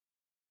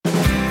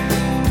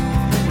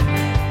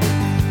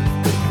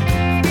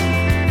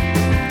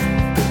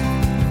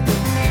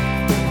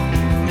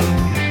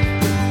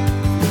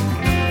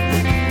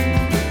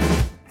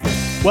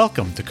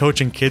Welcome to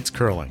Coaching Kids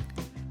Curling,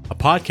 a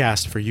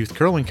podcast for youth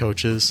curling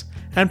coaches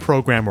and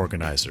program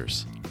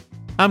organizers.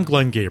 I'm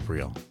Glenn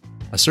Gabriel,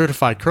 a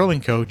certified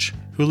curling coach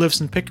who lives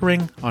in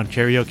Pickering,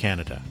 Ontario,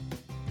 Canada.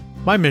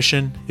 My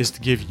mission is to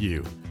give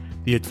you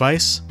the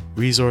advice,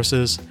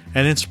 resources,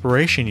 and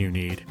inspiration you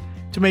need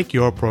to make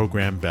your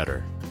program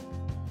better.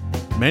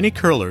 Many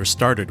curlers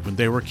started when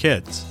they were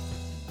kids.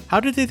 How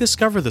did they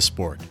discover the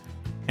sport?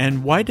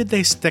 And why did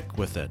they stick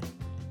with it?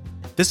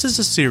 This is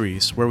a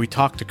series where we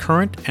talk to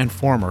current and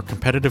former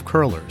competitive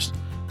curlers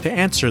to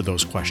answer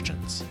those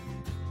questions.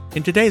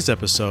 In today's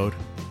episode,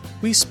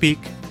 we speak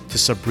to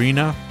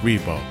Sabrina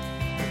Rebow.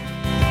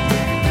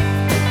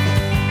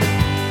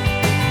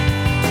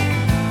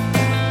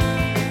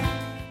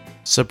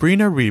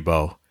 Sabrina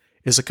Rebow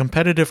is a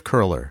competitive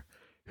curler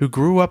who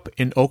grew up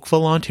in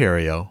Oakville,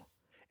 Ontario,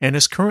 and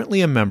is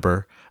currently a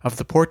member of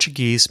the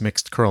Portuguese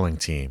mixed curling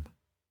team.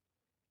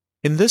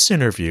 In this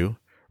interview,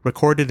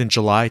 recorded in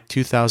July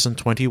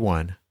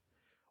 2021,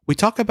 we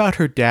talk about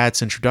her dad's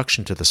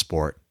introduction to the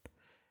sport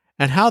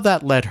and how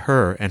that led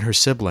her and her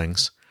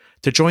siblings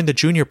to join the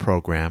junior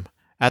program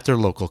at their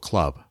local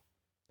club.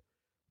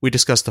 We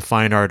discuss the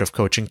fine art of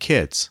coaching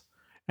kids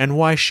and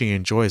why she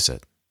enjoys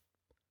it.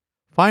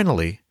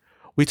 Finally,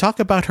 we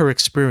talk about her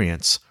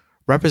experience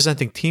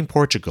representing Team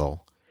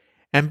Portugal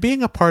and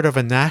being a part of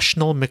a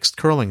national mixed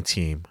curling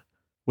team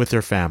with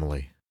her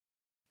family.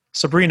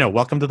 Sabrina,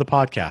 welcome to the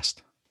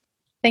podcast.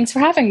 Thanks for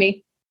having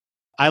me.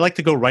 I like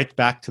to go right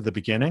back to the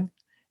beginning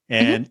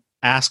and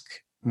ask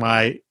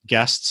my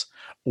guests,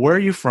 where are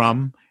you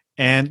from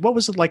and what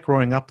was it like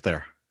growing up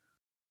there?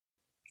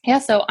 Yeah,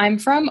 so I'm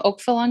from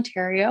Oakville,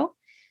 Ontario,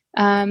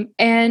 and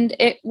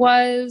it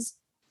was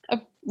a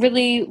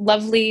really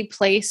lovely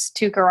place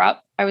to grow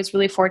up. I was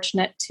really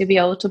fortunate to be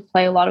able to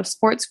play a lot of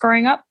sports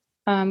growing up,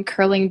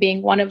 curling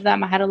being one of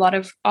them. I had a lot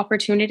of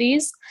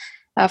opportunities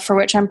for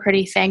which I'm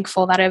pretty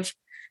thankful that have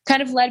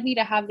kind of led me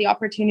to have the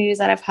opportunities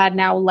that I've had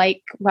now,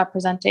 like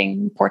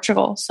representing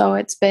Portugal. So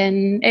it's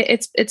been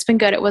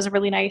good. It was a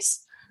really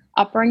nice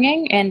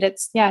upbringing, and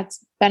it's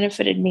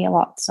benefited me a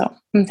lot. So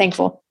I'm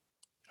thankful.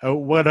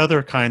 What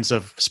other kinds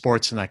of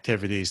sports and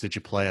activities did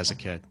you play as a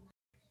kid?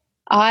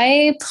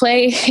 I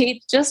played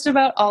just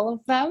about all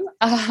of them.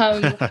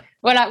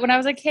 When I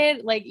was a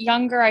kid, like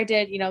younger, I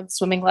did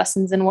swimming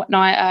lessons and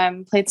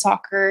whatnot. Played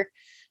soccer.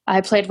 I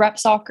played rep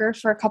soccer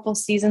for a couple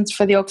seasons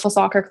for the Oakville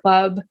Soccer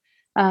Club.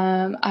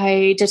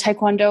 I did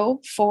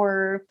Taekwondo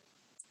for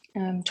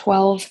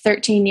 12,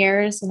 13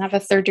 years and have a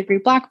third degree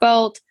black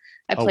belt.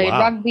 I played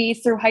rugby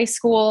through high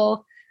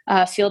school,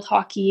 field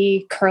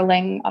hockey,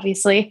 curling,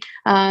 obviously.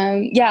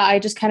 I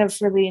just kind of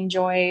really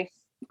enjoy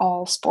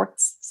all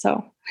sports.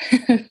 So,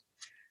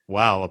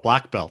 wow, a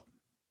black belt.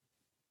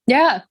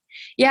 Yeah.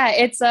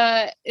 It's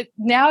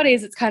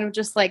nowadays it's kind of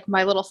just like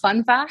my little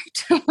fun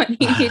fact when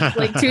you need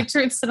like two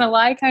truths and a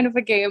lie kind of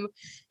a game.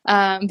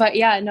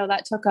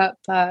 That took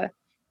up,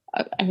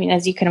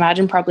 as you can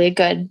imagine, probably a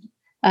good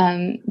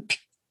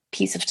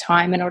piece of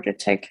time in order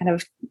to kind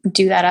of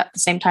do that at the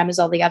same time as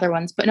all the other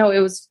ones. But no, it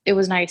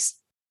was nice.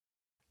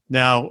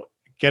 Now,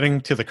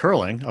 getting to the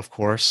curling, of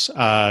course,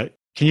 can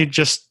you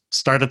just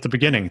start at the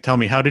beginning? Tell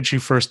me, how did you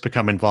first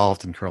become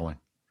involved in curling?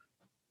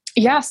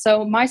 Yeah,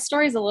 so my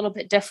story is a little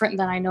bit different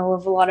than I know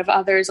of a lot of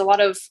others. A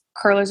lot of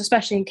curlers,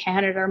 especially in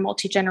Canada, are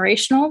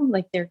multi-generational.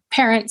 Like their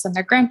parents and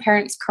their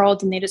grandparents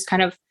curled, and they just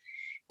kind of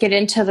get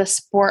into the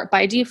sport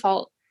by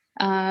default.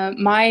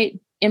 In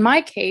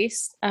my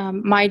case,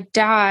 my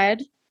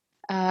dad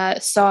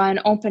saw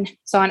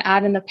an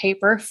ad in the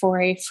paper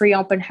for a free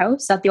open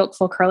house at the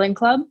Oakville Curling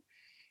Club,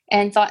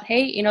 and thought,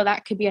 hey,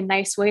 that could be a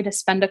nice way to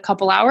spend a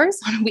couple hours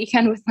on a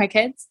weekend with my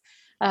kids,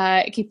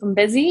 keep them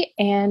busy,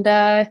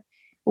 and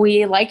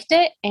we liked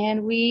it,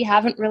 and we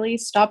haven't really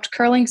stopped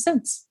curling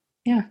since.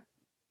 Yeah.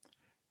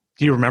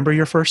 Do you remember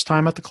your first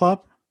time at the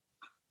club?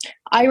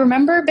 I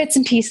remember bits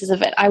and pieces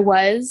of it. I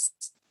was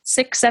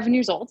 6, 7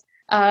 years old.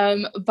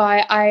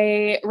 But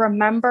I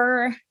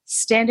remember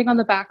standing on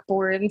the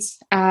backboards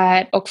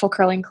at Oakville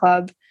Curling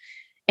Club,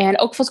 and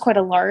Oakville's quite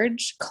a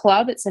large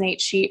club. It's an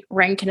 8-sheet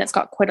rink, and it's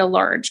got quite a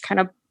large kind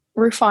of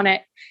roof on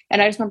it.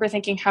 And I just remember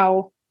thinking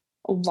how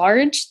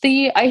large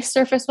the ice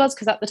surface was,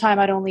 because at the time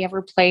I'd only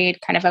ever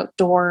played kind of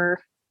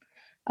outdoor,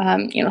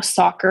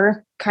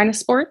 soccer kind of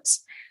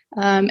sports.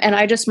 And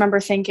I just remember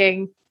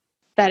thinking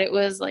that it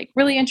was like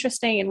really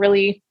interesting and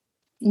really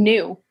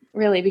new.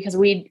 Really, because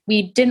we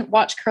didn't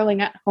watch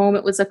curling at home.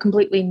 It was a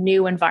completely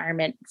new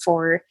environment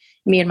for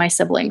me and my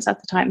siblings at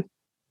the time.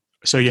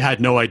 So you had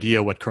no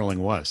idea what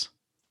curling was?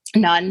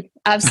 None.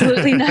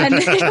 Absolutely none.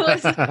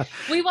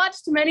 We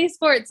watched many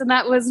sports, and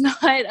that was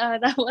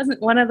that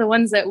wasn't one of the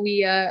ones that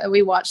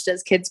we watched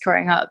as kids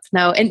growing up.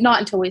 No, and not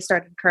until we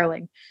started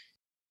curling.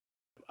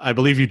 I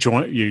believe you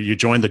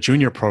joined the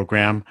junior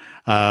program,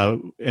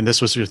 and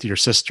this was with your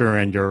sister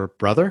and your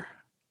brother?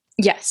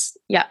 Yes.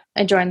 Yeah.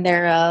 I joined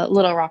their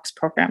Little Rocks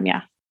program.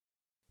 Yeah.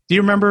 Do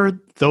you remember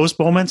those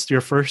moments,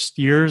 your first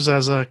years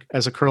as a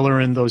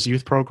curler in those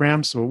youth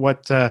programs?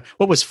 What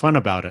was fun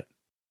about it?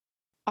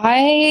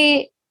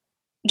 I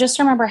just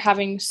remember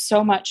having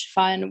so much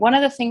fun. One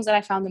of the things that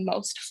I found the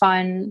most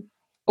fun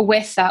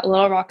with that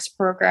Little Rocks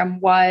program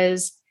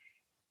was,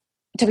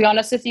 to be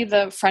honest with you,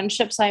 the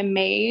friendships I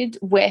made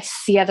with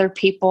the other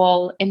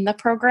people in the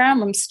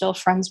program. I'm still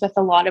friends with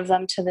a lot of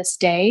them to this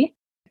day.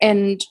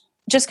 And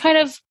just kind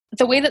of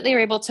the way that they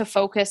were able to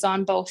focus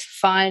on both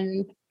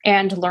fun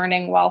and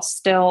learning while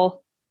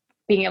still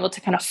being able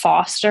to kind of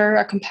foster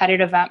a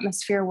competitive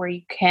atmosphere where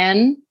you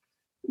can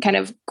kind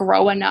of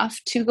grow enough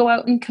to go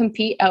out and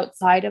compete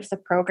outside of the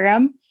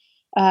program.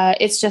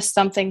 It's just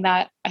something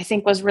that I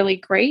think was really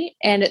great.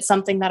 And it's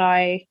something that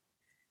I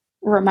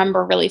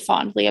remember really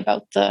fondly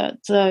about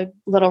the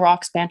Little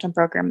Rocks Bantam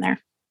program there.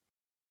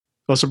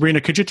 Well,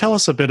 Sabrina, could you tell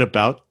us a bit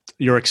about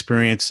your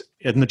experience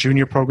in the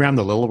junior program,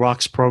 the Little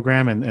Rocks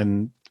program,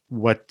 and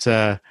what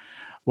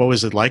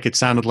was it like? It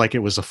sounded like it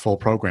was a full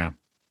program.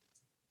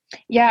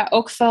 Yeah,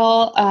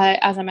 Oakville,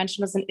 as I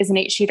mentioned, is an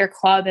 8-sheeter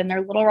club, and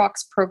their Little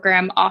Rocks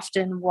program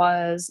often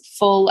was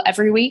full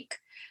every week.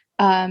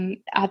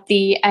 At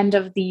the end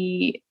of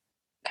the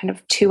kind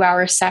of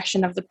 2-hour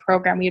session of the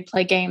program, we'd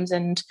play games,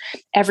 and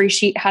every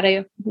sheet had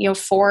a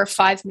 4 or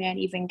 5 man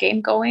even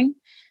game going.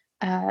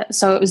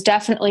 So it was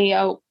definitely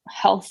a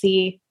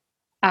healthy,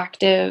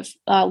 active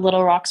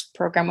Little Rocks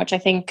program, which I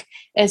think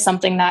is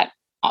something that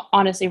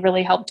honestly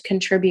really helped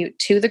contribute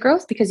to the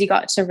growth, because you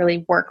got to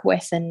really work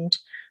with and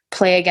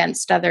play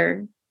against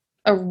a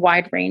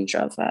wide range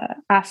of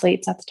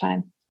athletes at the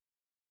time.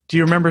 Do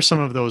you remember some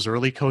of those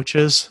early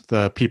coaches,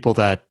 the people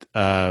that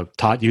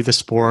taught you the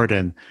sport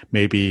and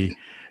maybe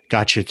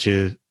got you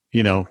to,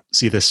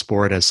 see this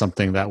sport as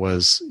something that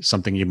was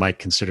something you might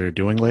consider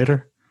doing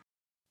later?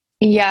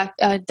 Yeah,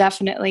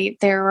 definitely.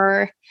 There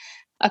were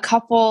a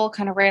couple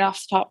kind of right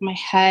off the top of my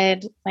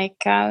head, like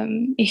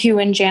Hugh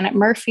and Janet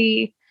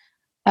Murphy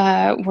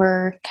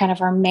were kind of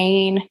our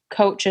main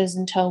coaches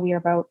until we were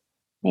about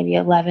maybe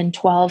 11,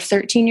 12,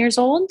 13 years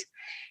old.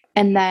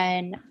 And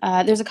then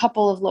there's a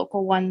couple of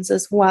local ones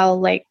as well,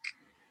 like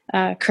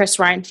Chris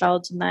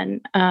Reinfeld, and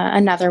then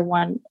another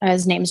one,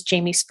 his name's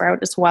Jamie Sprout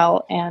as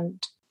well.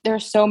 And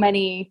there's so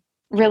many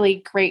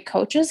really great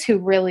coaches who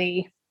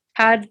really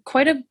had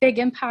quite a big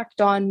impact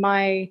on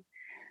my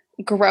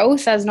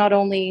growth as not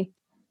only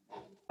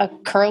a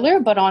curler,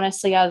 but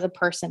honestly as a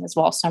person as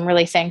well. So I'm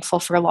really thankful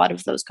for a lot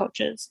of those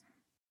coaches.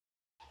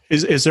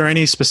 Is there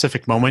any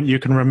specific moment you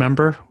can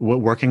remember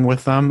working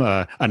with them,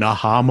 an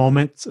aha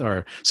moment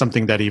or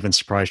something that even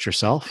surprised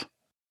yourself?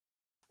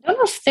 I don't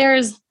know if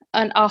there's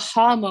an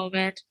aha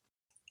moment.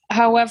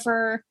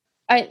 However,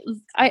 I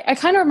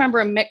kind of remember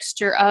a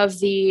mixture of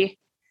the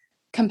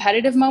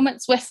competitive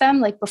moments with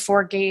them, like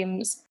before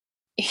games.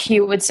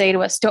 He would say to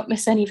us, "Don't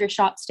miss any of your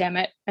shots, damn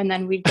it!" And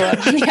then we'd go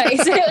out on the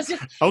ice. It was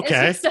just,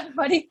 okay, it's just so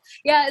funny.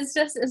 Yeah, it's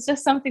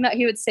just something that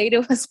he would say to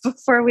us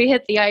before we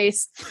hit the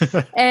ice,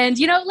 and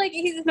he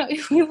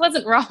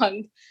wasn't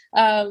wrong,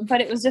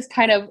 but it was just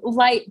kind of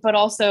light, but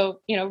also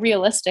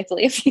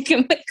realistically, if you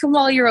can make them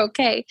all, you're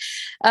okay.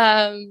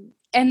 And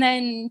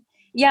then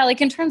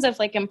like in terms of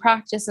like in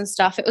practice and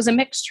stuff, it was a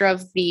mixture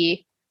of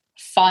the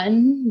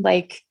fun,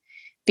 like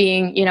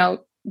being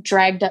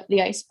dragged up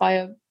the ice by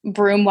a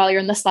broom while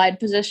you're in the slide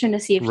position to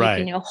see if you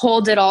can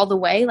hold it all the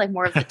way, like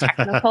more of the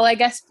technical I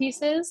guess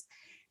pieces.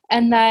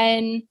 And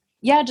then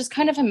just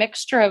kind of a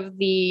mixture of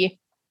the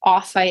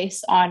off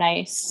ice, on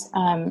ice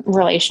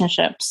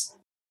relationships.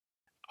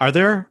 Are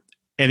there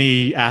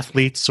any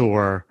athletes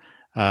or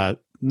not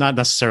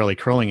necessarily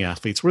curling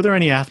athletes, were there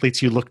any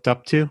athletes you looked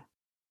up to?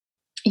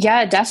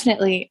 Yeah,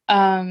 definitely.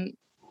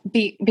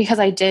 Because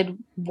I did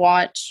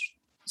watch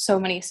so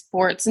many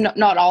sports.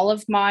 Not all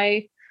of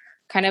my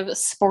kind of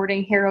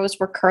sporting heroes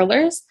were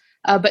curlers,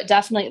 but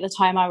definitely at the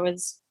time I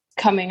was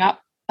coming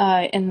up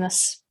in the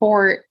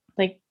sport,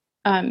 like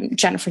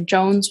Jennifer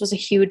Jones was a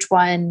huge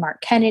one.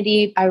 Mark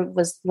Kennedy. I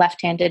was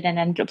left-handed and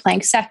ended up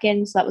playing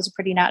second, so that was a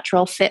pretty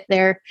natural fit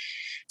there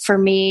for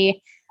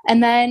me.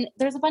 And then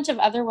there's a bunch of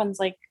other ones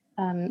like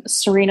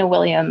Serena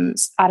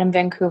Williams, Adam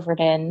Van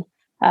Koeverden,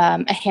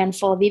 a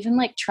handful of even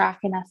like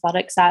track and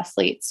athletics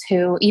athletes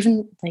who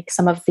even like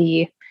some of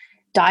the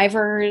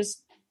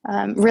divers,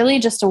 really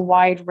just a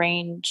wide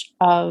range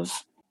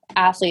of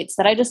athletes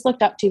that I just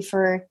looked up to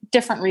for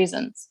different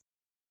reasons.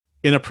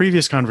 In a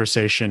previous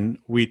conversation,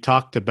 we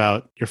talked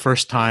about your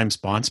first times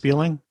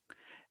bonspieling.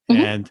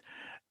 Mm-hmm. And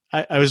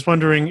I was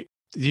wondering,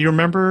 do you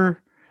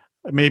remember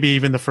maybe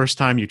even the first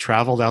time you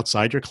traveled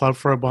outside your club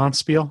for a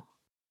bonspiel?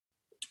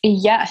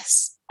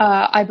 Yes.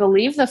 I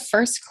believe the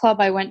first club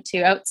I went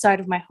to outside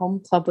of my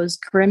home club was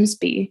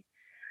Grimsby.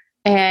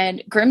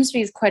 And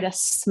Grimsby is quite a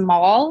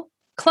small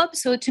club.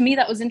 So to me,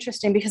 that was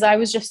interesting because I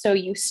was just so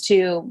used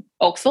to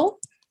Oakville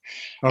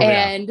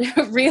and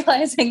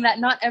realizing that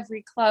not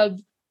every club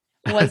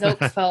was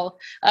Oakville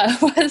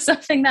was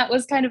something that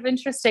was kind of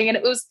interesting. And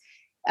it was,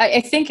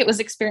 I think it was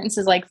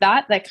experiences like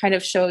that kind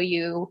of show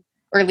you,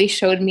 or at least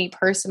showed me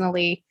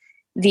personally,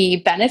 the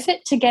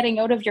benefit to getting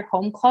out of your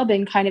home club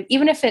and kind of,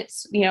 even if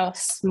it's,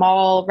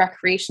 small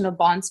recreational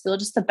bonspiel,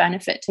 just the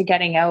benefit to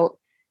getting out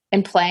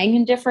and playing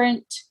in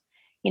different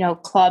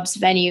clubs,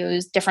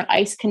 venues, different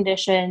ice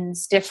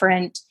conditions,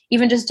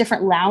 even just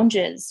different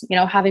lounges,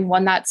 having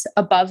one that's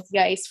above the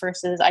ice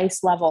versus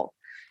ice level,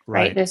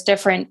 right? There's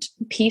different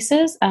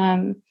pieces.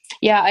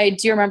 Yeah, I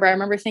do remember. I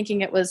remember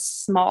thinking it was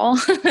small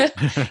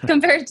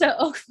compared to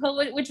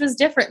Oakville, which was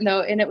different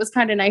though. And it was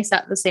kind of nice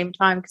at the same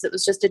time because it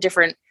was just a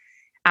different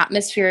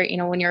atmosphere.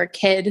 When you're a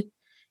kid,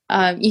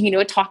 you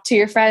can talk to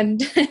your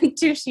friend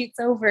 2 sheets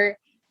over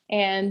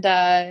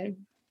and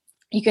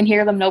you can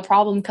hear them no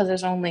problem because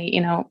there's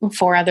only,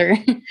 4 other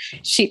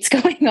sheets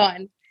going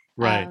on.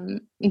 Right.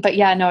 But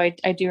yeah, no,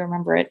 I do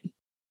remember it.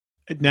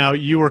 Now,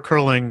 you were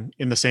curling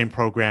in the same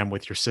program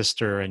with your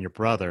sister and your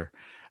brother.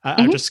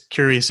 I'm just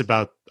curious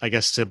about, I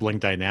guess, sibling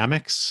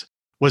dynamics.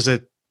 Was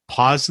it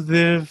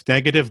positive,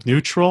 negative,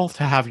 neutral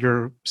to have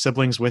your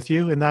siblings with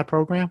you in that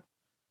program?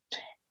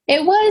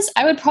 It was,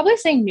 I would probably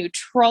say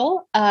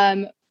neutral.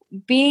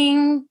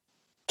 Being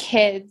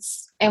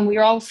kids, and we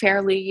were all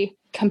fairly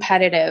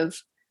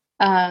competitive,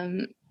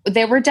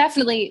 there were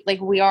definitely,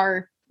 we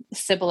are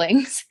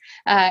siblings,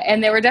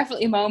 and there were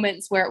definitely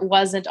moments where it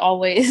wasn't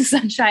always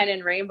sunshine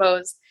and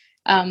rainbows,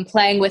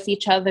 playing with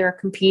each other,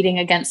 competing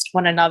against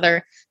one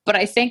another. But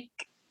I think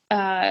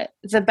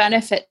the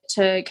benefit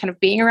to kind of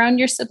being around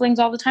your siblings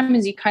all the time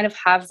is you kind of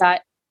have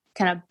that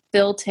kind of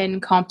built-in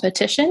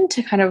competition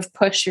to kind of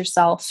push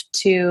yourself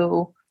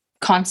to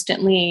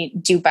constantly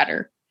do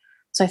better.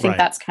 So I think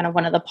that's kind of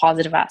one of the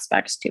positive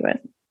aspects to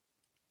it.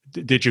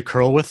 Did you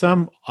curl with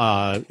them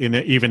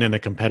even in a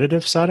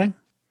competitive setting?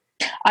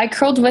 I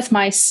curled with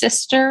my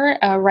sister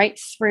right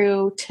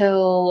through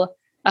till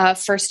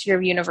first year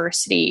of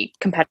university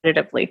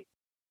competitively.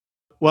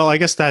 Well, I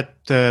guess that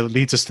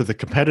leads us to the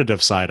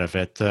competitive side of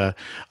it. A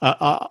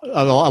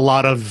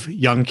lot of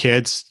young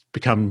kids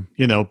become,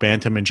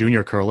 bantam and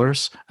junior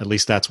curlers. At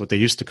least that's what they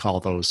used to call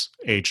those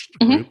age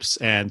groups.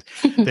 And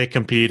they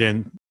compete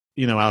in,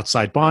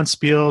 outside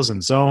bonspiels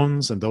and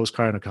zones and those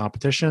kind of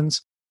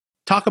competitions.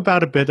 Talk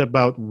about a bit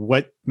about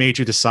what made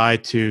you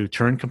decide to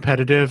turn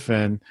competitive,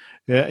 and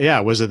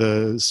was it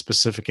a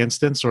specific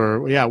instance,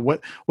 or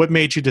what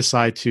made you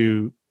decide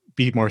to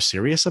be more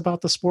serious about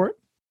the sport?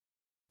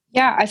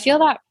 Yeah, I feel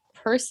that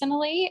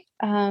personally,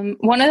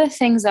 one of the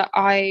things that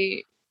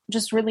I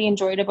just really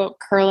enjoyed about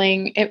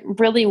curling, it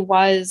really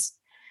was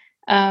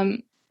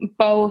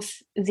both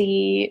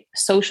the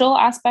social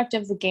aspect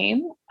of the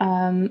game.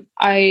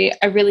 I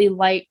really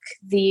like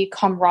the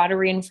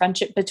camaraderie and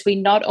friendship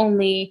between not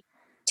only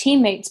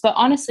teammates, but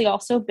honestly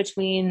also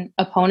between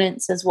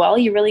opponents as well.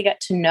 You really get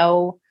to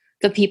know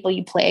the people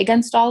you play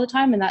against all the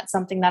time. And that's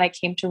something that I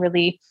came to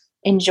really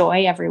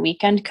enjoy every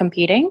weekend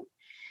competing.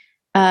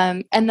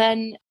 And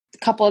then a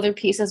couple other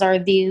pieces are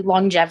the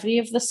longevity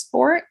of the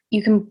sport.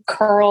 You can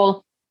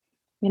curl,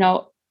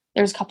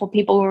 there's a couple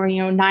people who are,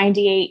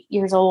 98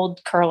 years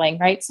old curling,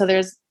 right? So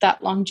there's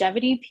that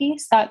longevity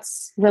piece.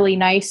 That's really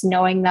nice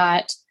knowing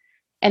that.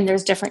 And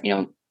there's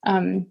different,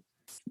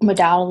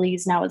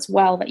 modalities now as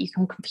well that you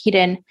can compete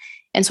in.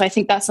 And so I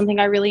think that's something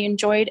I really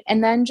enjoyed.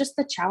 And then just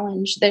the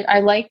challenge that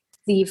I like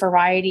the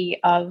variety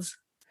of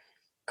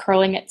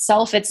curling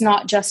itself. It's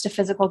not just a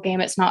physical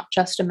game. It's not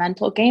just a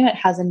mental game. It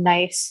has a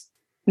nice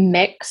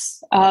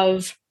mix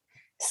of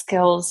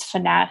skills,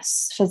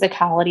 finesse,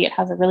 physicality. It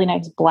has a really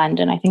nice blend.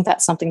 And I think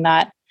that's something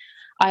that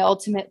I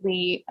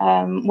ultimately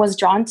was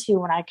drawn to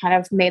when I kind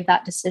of made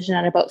that decision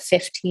at about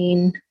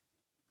 15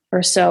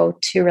 or so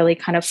to really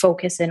kind of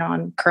focus in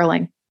on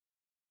curling.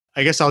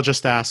 I guess I'll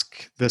just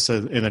ask this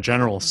in a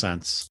general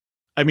sense.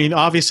 I mean,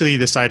 obviously you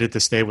decided to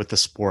stay with the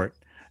sport,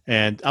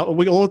 and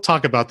we'll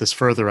talk about this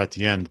further at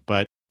the end.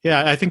 But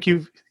yeah, I think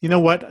you know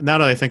what, now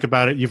that I think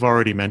about it, you've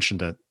already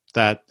mentioned it,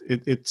 that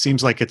it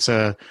seems like it's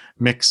a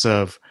mix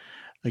of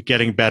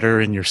getting better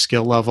in your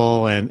skill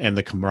level and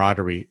the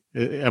camaraderie.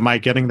 Am I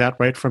getting that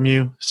right from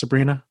you,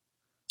 Sabrina?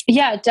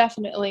 Yeah,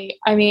 definitely.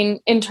 I mean,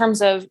 in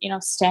terms of,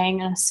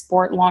 staying in a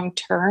sport long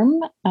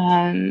term,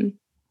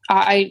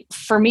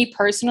 for me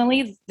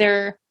personally,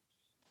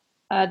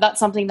 that's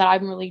something that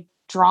I'm really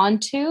drawn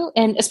to.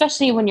 And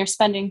especially when you're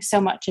spending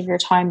so much of your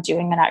time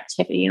doing an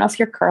activity, if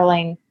you're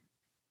curling,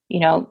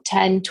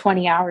 10,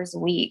 20 hours a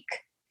week,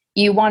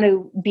 you want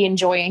to be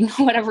enjoying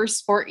whatever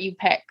sport you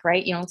pick,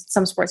 right?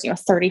 Some sports,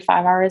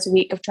 35 hours a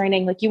week of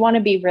training, you want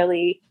to be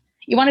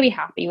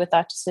happy with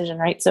that decision,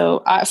 right?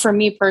 So for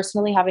me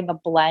personally, having a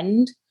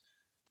blend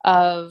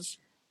of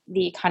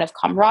the kind of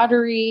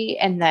camaraderie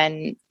and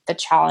then the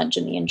challenge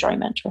and the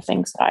enjoyment are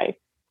things that I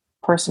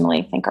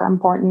personally think are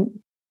important.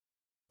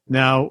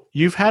 Now,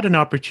 you've had an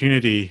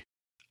opportunity,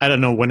 I don't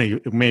know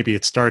when maybe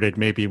it started,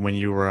 maybe when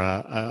you were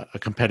a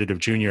competitive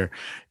junior,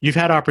 you've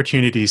had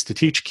opportunities to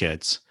teach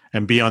kids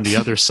and be on the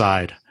other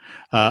side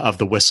of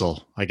the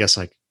whistle. I guess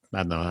I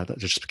don't know, I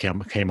just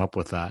came up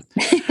with that.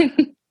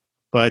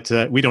 But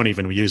we don't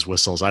even use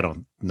whistles. I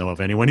don't know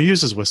of anyone who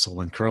uses whistle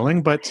in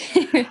curling, but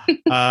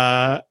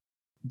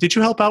did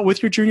you help out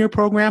with your junior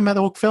program at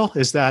Oakville?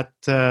 Is that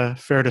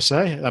fair to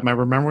say? Am I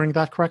remembering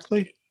that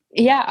correctly?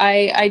 Yeah,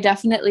 I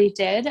definitely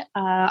did.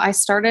 I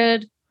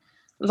started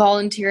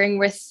volunteering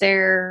with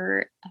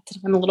their at the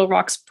time, Little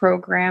Rocks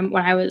program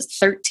when I was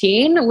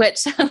 13,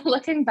 which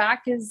looking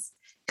back is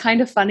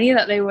kind of funny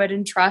that they would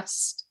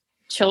entrust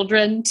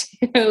children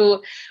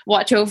to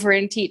watch over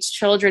and teach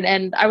children.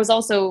 And I was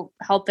also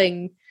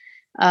helping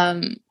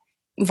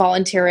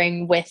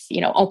volunteering with,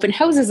 open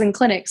houses and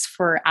clinics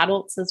for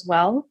adults as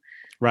well.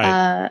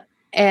 Right.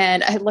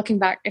 And looking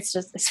back,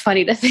 it's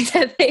funny to think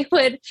that they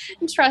would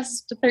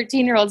trust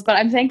 13-year-olds, but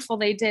I'm thankful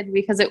they did,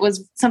 because it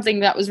was something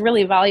that was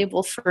really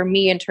valuable for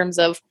me in terms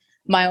of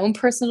my own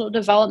personal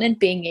development,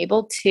 being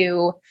able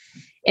to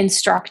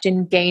instruct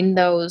and gain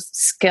those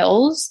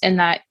skills, and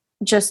that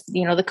just,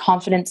 the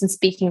confidence in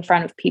speaking in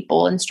front of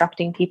people,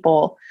 instructing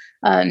people,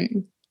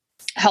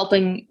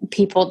 helping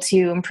people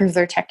to improve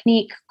their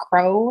technique,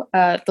 grow.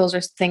 Those are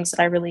things that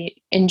I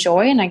really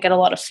enjoy, and I get a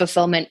lot of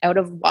fulfillment out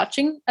of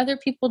watching other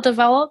people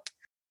develop.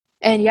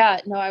 And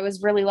I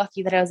was really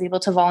lucky that I was able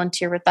to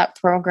volunteer with that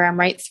program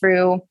right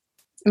through,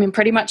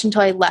 pretty much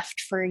until I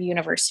left for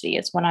university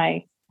is when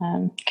I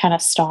kind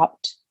of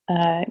stopped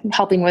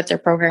helping with their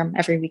program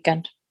every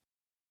weekend.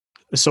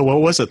 So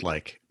what was it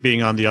like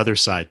being on the other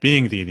side,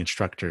 being the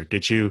instructor?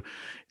 Did you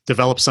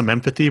develop some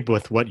empathy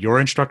with what your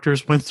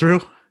instructors went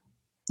through?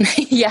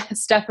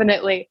 Yes,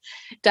 definitely.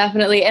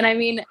 Definitely.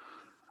 And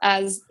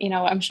as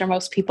I'm sure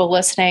most people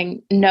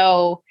listening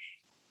know,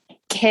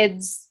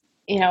 kids,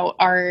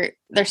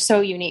 they're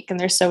so unique and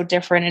they're so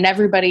different, and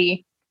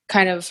everybody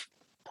kind of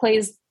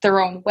plays their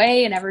own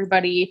way, and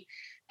everybody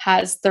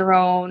has their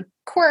own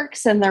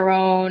quirks and their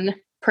own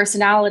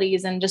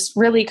personalities, and just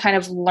really kind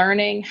of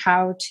learning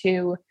how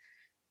to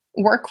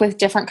work with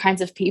different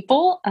kinds of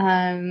people,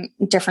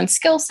 different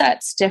skill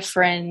sets,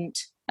 different,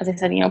 as I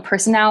said,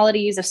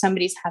 personalities. If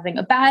somebody's having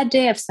a bad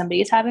day, if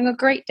somebody's having a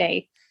great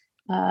day.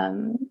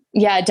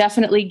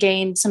 Definitely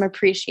gained some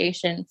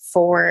appreciation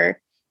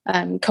for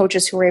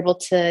coaches who were able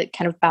to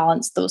kind of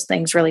balance those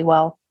things really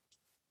well.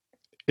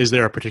 Is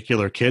there a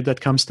particular kid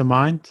that comes to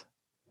mind?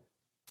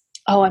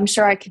 Oh, I'm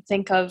sure I could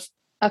think of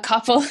a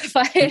couple if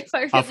I really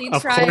tried.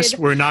 Of course,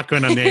 we're not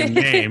going to name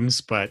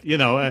names, but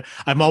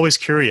I'm always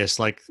curious.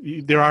 Like,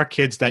 there are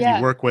kids that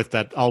you work with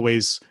that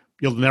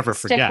you'll never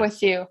forget. Stick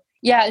with you.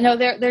 Yeah, no,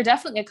 there are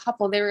definitely a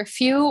couple. There were a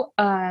few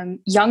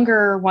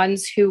younger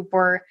ones who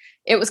were.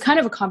 It was kind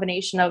of a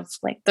combination of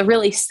like the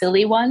really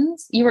silly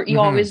ones. You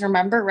always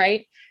remember,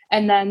 right?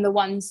 And then the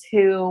ones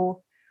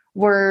who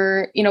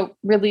were,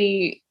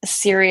 really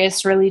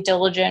serious, really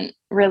diligent,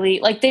 really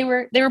like they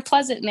were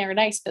pleasant and they were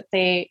nice, but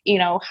they,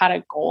 had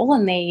a goal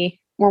and they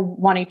were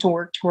wanting to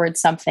work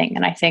towards something.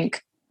 And I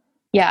think,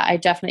 I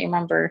definitely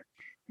remember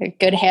a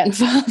good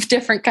handful of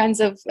different kinds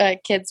of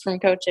kids from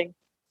coaching.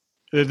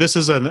 This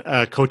is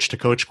a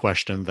coach-to-coach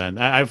question then.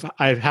 I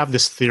have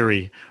this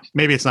theory.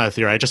 Maybe it's not a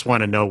theory. I just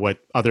want to know what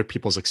other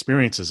people's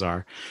experiences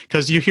are.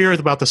 Because you hear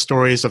about the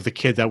stories of the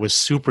kid that was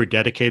super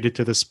dedicated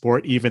to the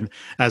sport, even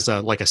as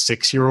a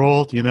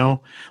 6-year-old,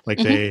 like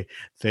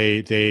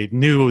they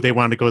knew they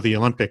wanted to go to the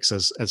Olympics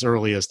as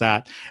early as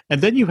that. And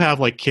then you have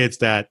like kids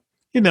that,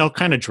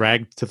 kind of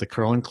dragged to the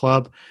curling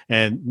club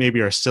and maybe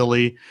are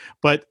silly.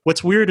 But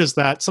what's weird is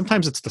that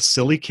sometimes it's the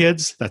silly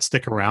kids that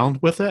stick around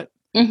with it.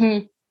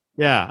 Mm-hmm.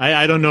 Yeah,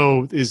 I don't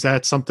know. Is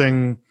that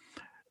something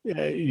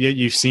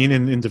you've seen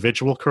in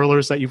individual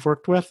curlers that you've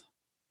worked with?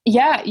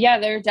 Yeah,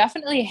 there are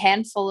definitely a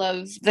handful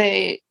of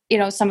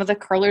some of the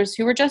curlers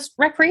who were just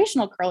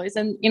recreational curlers.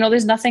 And,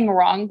 there's nothing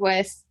wrong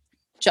with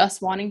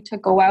just wanting to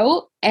go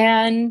out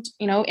and,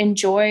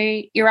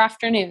 enjoy your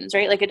afternoons,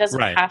 right? Like, it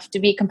doesn't have to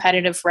be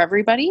competitive for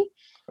everybody,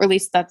 or at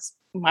least that's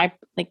my,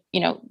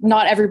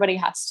 not everybody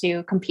has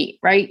to compete,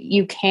 right?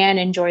 You can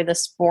enjoy the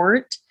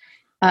sport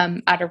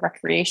at a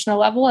recreational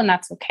level, and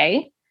that's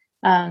okay.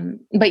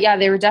 But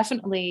there were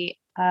definitely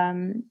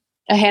a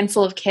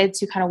handful of kids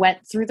who kind of went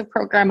through the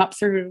program up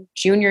through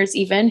juniors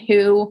even,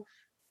 who,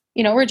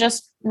 were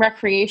just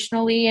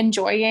recreationally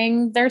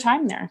enjoying their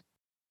time there.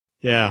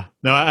 Yeah.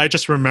 No, I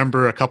just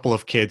remember a couple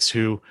of kids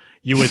who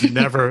you would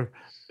never,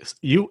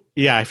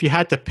 if you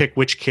had to pick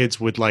which kids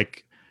would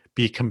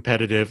be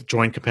competitive,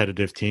 join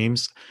competitive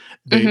teams,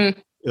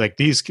 like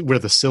these were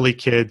the silly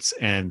kids,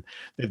 and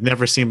it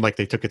never seemed like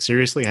they took it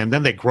seriously. And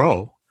then they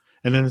grow,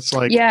 and then it's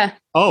like,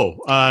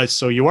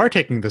 so you are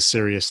taking this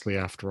seriously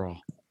after all.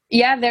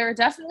 Yeah, there are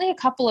definitely a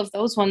couple of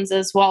those ones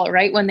as well,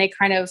 right? When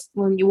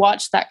you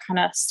watch that kind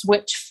of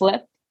switch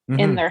flip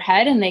in their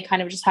head, and they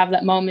kind of just have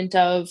that moment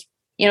of,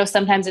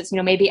 sometimes it's,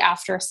 maybe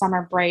after a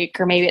summer break,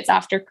 or maybe it's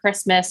after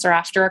Christmas or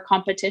after a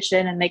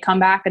competition, and they come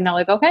back and they're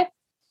like, okay,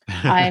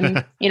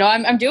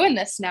 I'm doing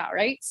this now.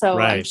 Right. So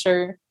I'm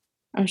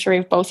sure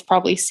we've both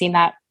probably seen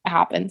that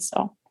happen.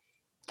 So,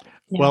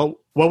 Well,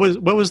 what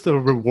was the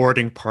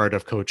rewarding part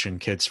of coaching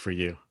kids for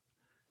you?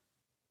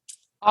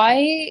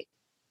 I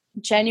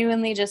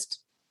genuinely just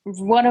if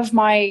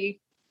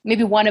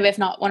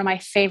not one of my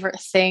favorite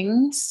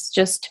things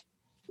just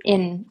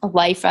in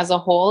life as a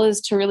whole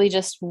is to really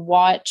just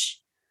watch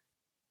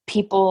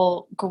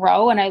people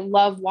grow. And I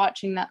love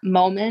watching that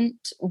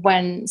moment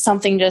when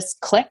something just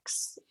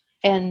clicks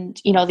and,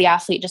 the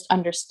athlete just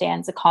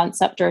understands a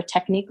concept or a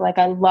technique. Like,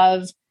 I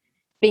love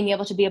being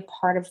able to be a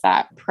part of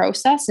that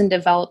process and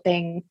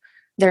developing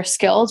their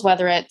skills,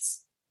 whether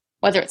it's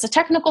a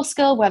technical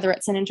skill, whether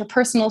it's an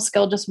interpersonal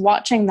skill, just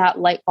watching that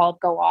light bulb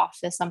go off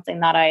is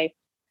something that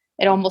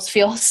it almost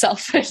feels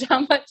selfish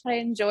how much I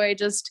enjoy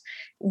just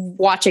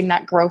watching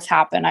that growth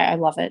happen. I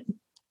love it.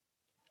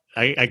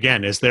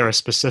 Again, is there a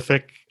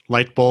specific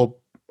light bulb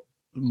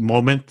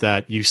moment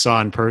that you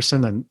saw in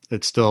person and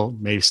it still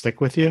may stick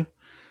with you?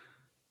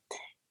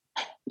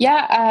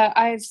 Yeah,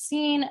 I've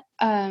seen,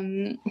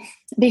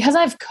 because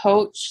I've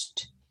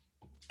coached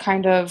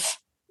kind of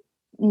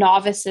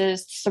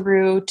novices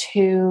through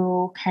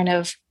to kind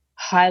of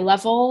high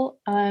level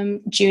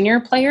junior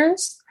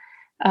players.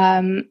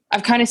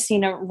 I've kind of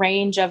seen a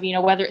range of,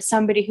 whether it's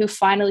somebody who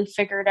finally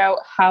figured out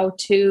how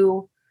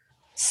to,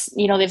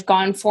 they've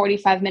gone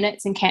 45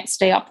 minutes and can't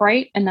stay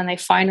upright, and then they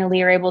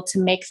finally are able to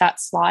make that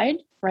slide,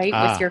 right,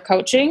 with your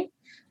coaching,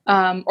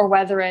 or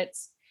whether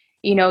it's,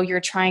 you're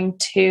trying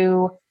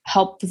to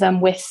help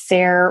them with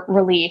their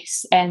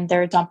release and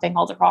they're dumping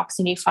all the rocks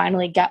and you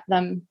finally get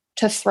them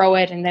to throw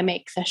it and they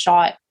make the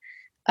shot.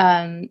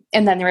 And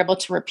then they're able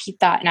to repeat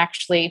that and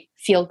actually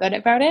feel good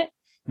about it.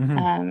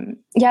 Mm-hmm.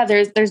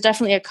 There's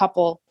definitely a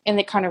couple, and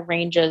it kind of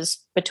ranges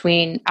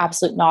between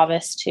absolute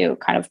novice to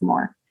kind of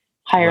more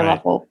higher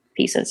level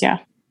pieces. Yeah.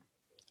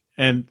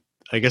 And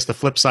I guess the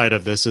flip side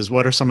of this is,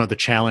 what are some of the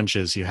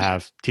challenges you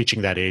have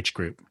teaching that age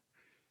group?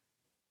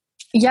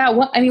 Yeah.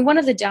 Well, one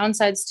of the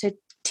downsides to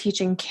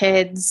teaching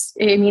kids,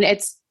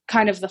 it's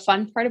kind of the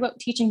fun part about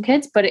teaching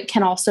kids, but it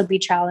can also be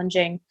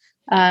challenging,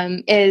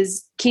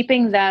 is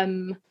keeping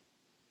them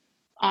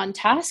on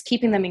task,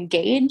 keeping them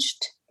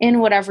engaged in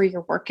whatever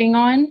you're working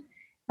on.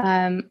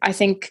 I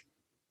think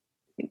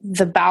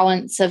the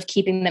balance of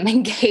keeping them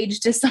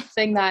engaged is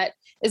something that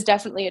is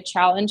definitely a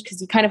challenge,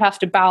 because you kind of have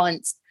to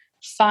balance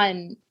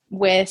fun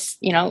with,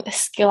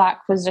 skill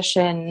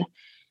acquisition,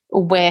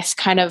 with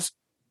kind of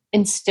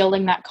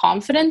instilling that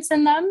confidence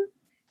in them.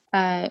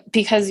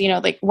 Because,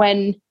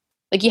 when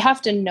you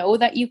have to know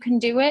that you can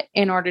do it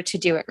in order to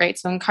do it, right?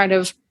 So I'm kind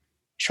of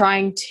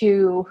trying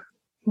to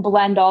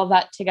blend all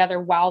that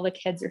together while the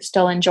kids are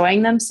still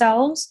enjoying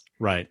themselves.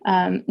 Right.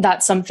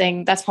 That's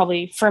something that's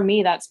probably, for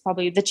me, that's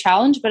probably the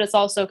challenge, but it's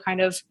also kind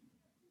of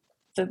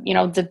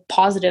the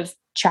positive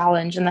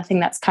challenge, and the thing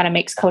that's kind of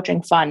makes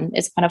coaching fun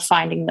is kind of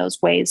finding those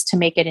ways to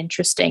make it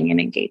interesting and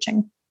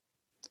engaging.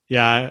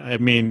 Yeah,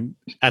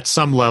 at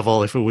some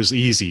level, if it was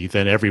easy,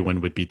 then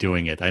everyone would be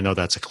doing it. I know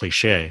that's a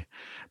cliche,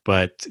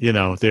 but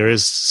there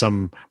is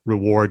some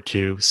reward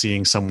to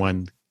seeing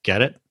someone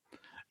get it.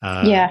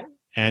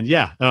 And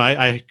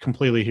I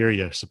completely hear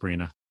you,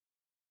 Sabrina.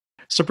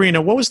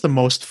 Sabrina, what was the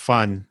most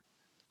fun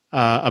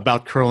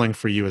about curling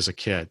for you as a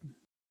kid?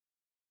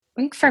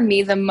 I think for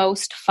me, the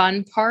most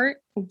fun part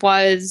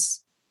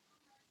was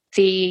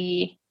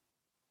the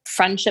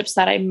friendships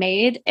that I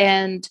made,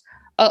 and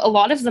a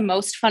lot of the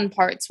most fun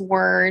parts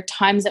were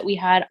times that we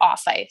had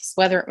off ice,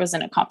 whether it was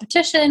in a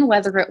competition,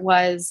 whether it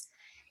was,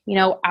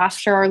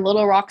 after our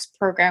Little Rocks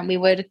program, we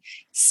would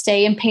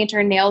stay and paint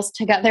our nails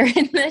together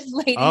in the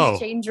ladies'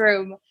 change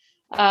room.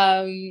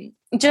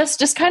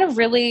 Just kind of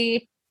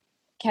really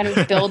kind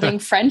of building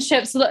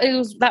friendships.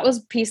 That was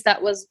a piece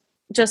that was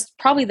just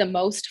probably the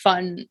most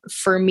fun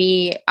for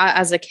me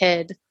as a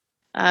kid,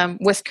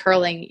 with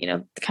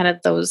curling, kind of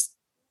those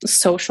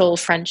social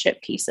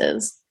friendship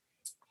pieces.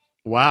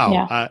 Wow.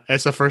 Yeah.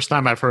 It's the first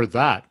time I've heard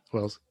that.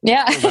 Well,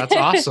 that's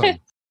awesome.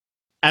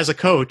 As a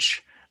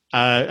coach,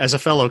 as a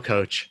fellow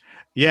coach,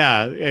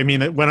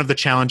 one of the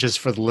challenges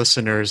for the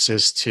listeners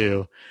is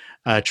to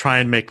try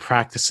and make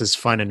practices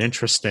fun and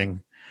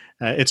interesting.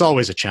 It's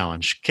always a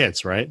challenge,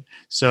 kids, right?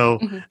 So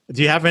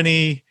do you have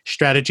any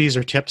strategies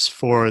or tips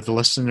for the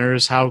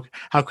listeners? How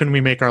can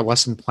we make our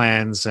lesson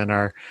plans and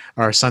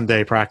our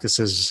Sunday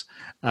practices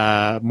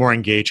more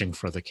engaging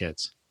for the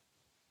kids?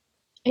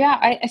 Yeah,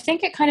 I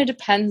think it kind of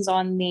depends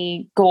on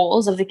the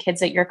goals of the kids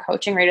that you're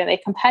coaching, right? Are they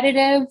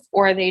competitive,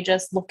 or are they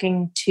just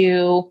looking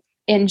to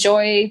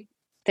enjoy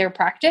their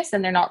practice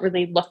and they're not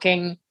really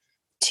looking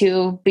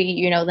to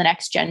be, the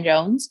next Jen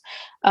Jones?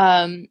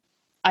 I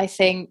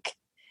think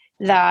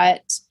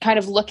that kind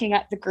of looking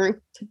at the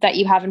group that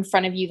you have in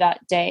front of you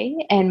that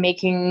day and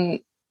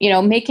making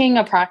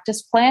a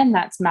practice plan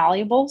that's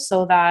malleable,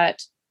 so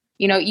that,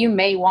 you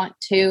may want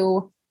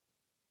to,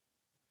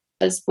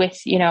 as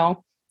with,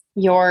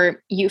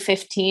 your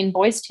U15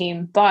 boys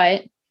team,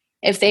 but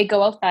if they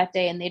go out that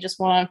day and they just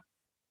want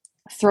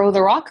to throw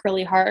the rock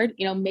really hard,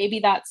 maybe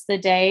that's the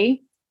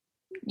day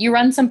you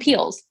run some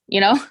peels,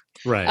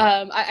 Right.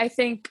 I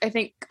think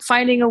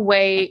finding a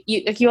way,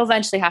 you'll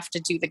eventually have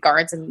to do the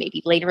guards, and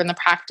maybe later in the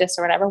practice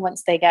or whatever,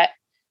 once they get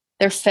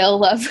their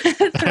fill of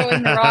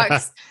throwing the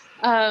rocks.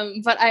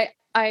 But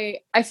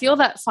I feel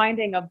that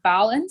finding a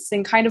balance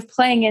and kind of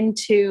playing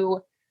into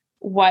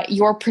what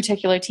your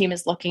particular team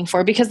is looking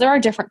for, because there are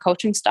different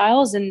coaching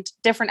styles and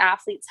different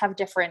athletes have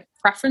different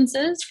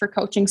preferences for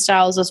coaching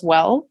styles as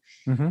well.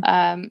 Mm-hmm.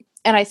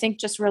 And I think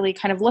just really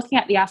kind of looking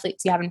at the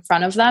athletes you have in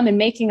front of them and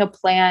making a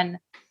plan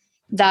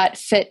that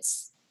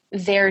fits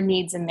their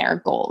needs and their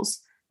goals.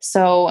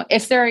 So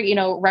if they're,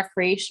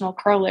 recreational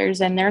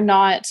curlers and they're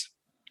not,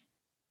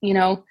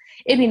 it'd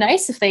be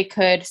nice if they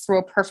could throw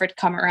a perfect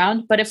come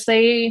around, but if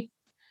they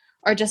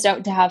are just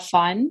out to have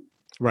fun,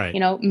 Right.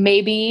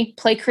 Maybe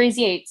play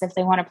crazy eights if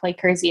they want to play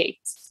crazy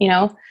eights,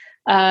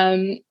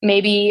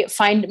 maybe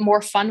find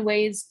more fun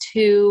ways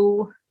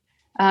to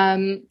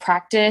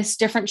practice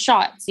different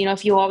shots.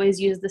 If you always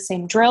use the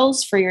same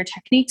drills for your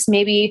techniques,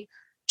 maybe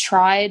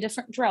try a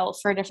different drill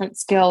for a different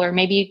skill, or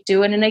maybe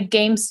do it in a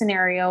game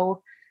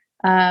scenario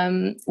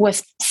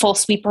with full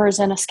sweepers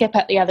and a skip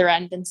at the other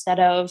end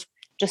instead of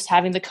just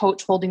having the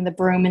coach holding the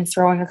broom and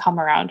throwing a come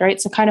around, right?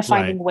 So kind of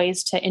finding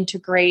ways to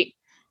integrate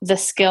the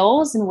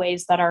skills in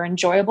ways that are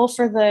enjoyable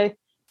for the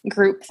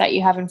group that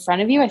you have in front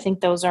of you. I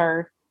think those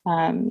are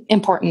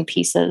important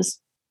pieces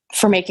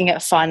for making it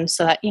fun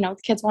so that, the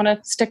kids want to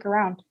stick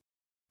around.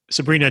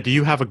 Sabrina, do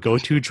you have a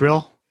go-to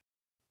drill?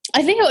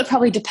 I think it would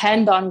probably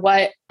depend on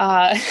what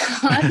on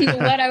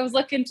what I was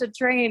looking to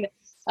train.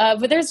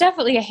 But there's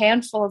definitely a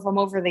handful of them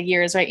over the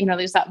years, right?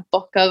 There's that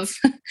book of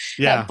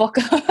that book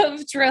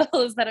of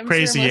drills that I'm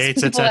crazy sure most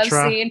eights, people have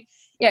etc. seen.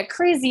 Yeah,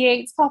 crazy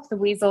eights, pop the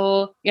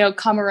weasel,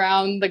 come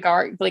around the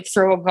guard, like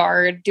throw a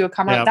guard, do a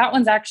come around. That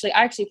one's I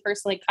actually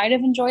personally kind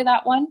of enjoy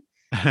that one.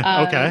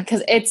 Okay.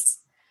 Because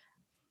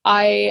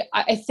I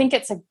think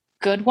it's a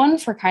good one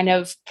for kind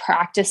of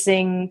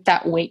practicing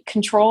that weight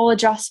control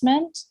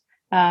adjustment.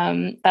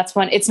 That's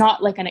one. It's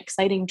not like an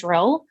exciting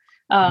drill,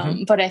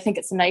 but I think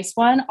it's a nice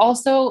one.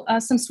 Also,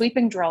 some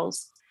sweeping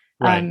drills,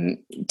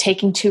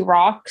 taking two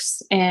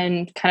rocks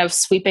and kind of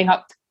sweeping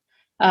up,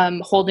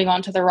 holding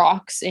onto the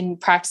rocks and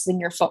practicing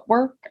your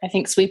footwork. I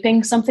think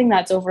sweeping something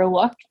that's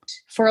overlooked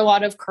for a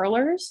lot of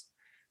curlers.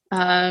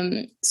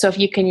 So if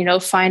you can,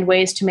 find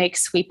ways to make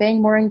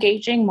sweeping more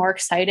engaging, more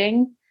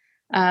exciting,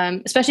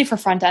 especially for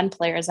front end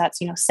players,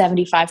 that's,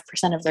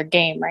 75% of their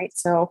game, right?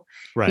 So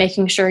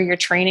making sure you're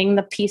training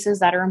the pieces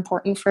that are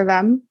important for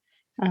them.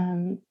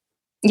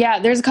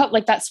 There's a couple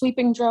like that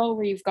sweeping drill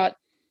where you've got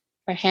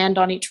a hand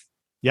on each,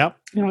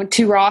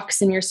 two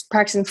rocks and you're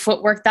practicing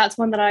footwork. That's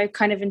one that I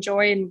kind of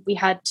enjoy. And we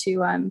had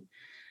to,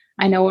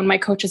 I know when my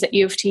coaches at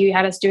U of T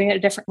had us doing it at a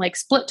different like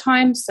split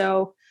time.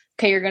 So,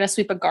 okay, you're going to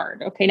sweep a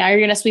guard. Okay, now you're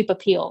going to sweep a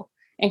peel,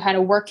 and kind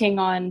of working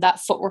on that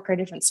footwork at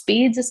different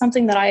speeds is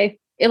something that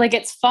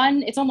it's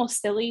fun. It's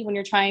almost silly when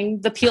you're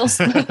trying the peel,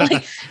 someone's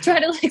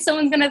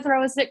going to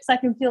throw a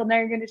 6-second peel. Now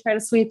you're going to try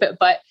to sweep it,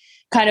 but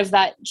kind of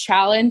that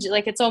challenge,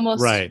 like it's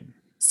almost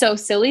so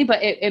silly,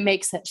 but it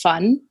makes it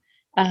fun.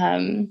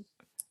 I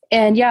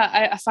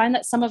find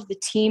that some of the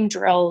team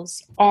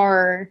drills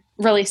are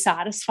really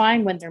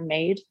satisfying when they're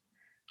made.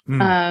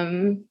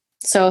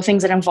 So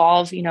things that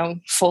involve,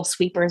 full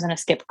sweepers and a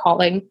skip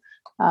calling.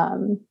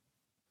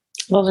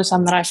 Those are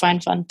some that I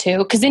find fun too.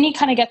 Because then you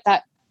kind of get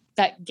that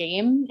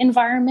game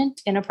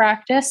environment in a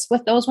practice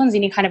with those ones,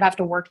 and you kind of have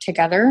to work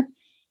together.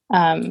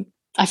 I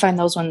find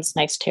those ones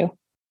nice too.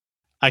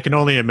 I can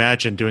only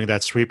imagine doing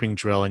that sweeping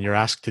drill and you're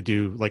asked to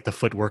do like the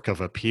footwork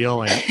of a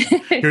peel, and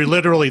you're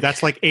literally,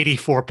 that's like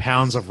 84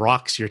 pounds of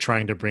rocks you're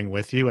trying to bring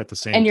with you at the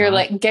same time. And you're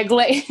like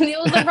giggling.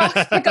 The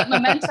rocks pick up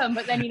momentum,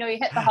 but then, you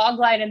hit the hog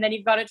line and then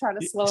you've got to try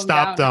to slow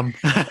Stop them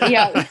down. Stop them.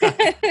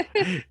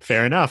 Yeah.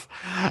 Fair enough.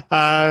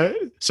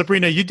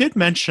 Sabrina, you did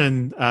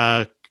mention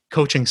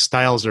coaching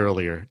styles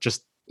earlier,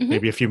 just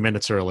maybe a few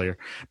minutes earlier,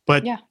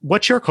 but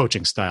what's your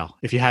coaching style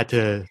if you had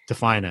to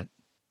define it?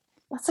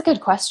 That's a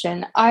good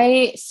question.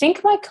 I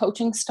think my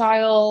coaching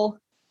style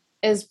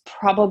is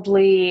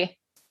probably,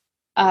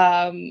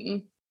 I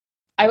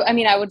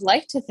would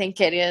like to think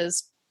it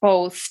is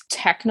both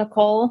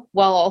technical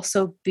while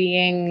also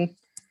being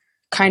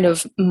kind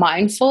of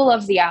mindful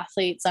of the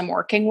athletes I'm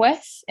working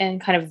with and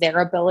kind of their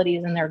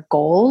abilities and their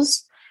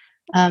goals.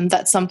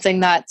 That's something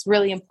that's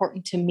really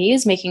important to me,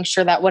 is making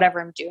sure that whatever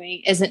I'm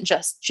doing isn't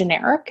just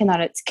generic and that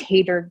it's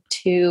catered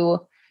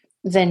to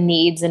the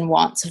needs and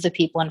wants of the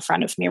people in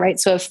front of me, right?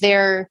 So if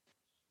they're,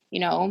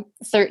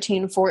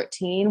 13,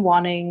 14,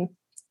 wanting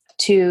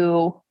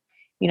to,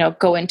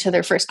 go into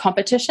their first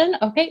competition,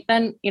 okay,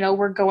 then,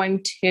 we're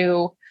going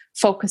to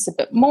focus a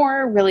bit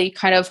more, really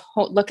kind of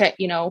look at,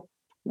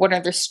 what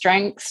are their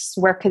strengths,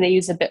 where could they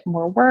use a bit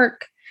more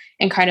work,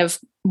 and kind of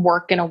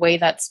work in a way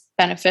that's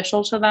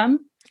beneficial to them.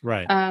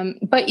 Right.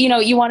 But,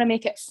 you want to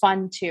make it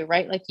fun too,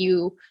 right? Like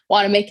you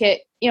want to make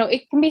it,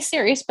 it can be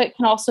serious, but it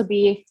can also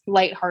be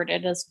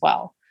lighthearted as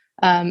well.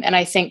 And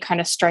I think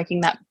kind of striking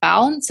that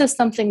balance is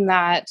something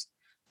that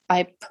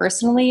I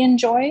personally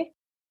enjoy.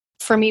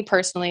 For me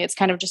personally, it's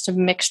kind of just a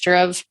mixture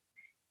of,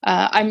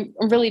 I'm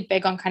really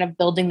big on kind of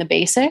building the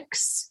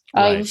basics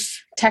of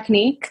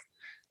technique,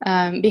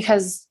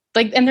 because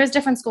and there's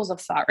different schools of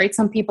thought, right?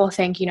 Some people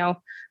think,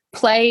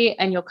 play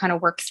and you'll kind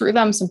of work through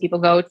them. Some people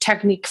go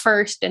technique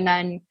first, and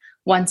then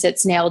once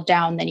it's nailed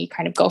down, then you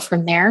kind of go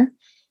from there.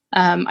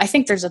 I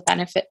think there's a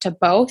benefit to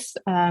both.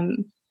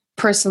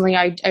 Personally,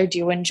 I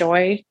do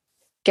enjoy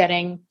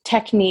getting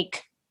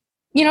technique,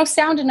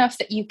 sound enough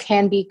that you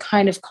can be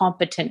kind of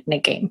competent in a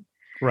game.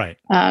 Right.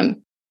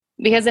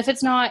 Because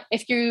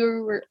if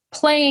you're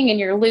playing and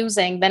you're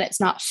losing, then it's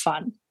not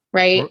fun.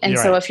 right? And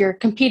You're so right. if you're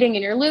competing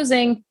and you're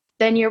losing,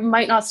 then you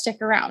might not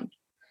stick around,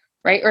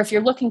 right? Or if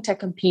you're looking to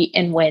compete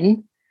and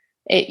win,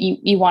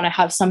 you want to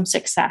have some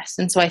success.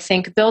 And so I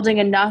think building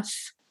enough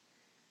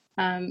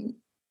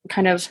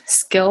kind of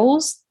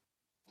skills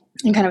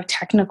and kind of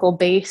technical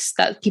base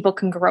that people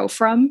can grow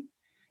from,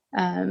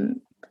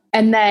 and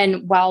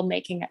then while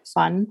making it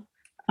fun,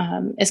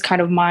 is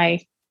kind of my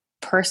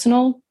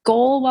personal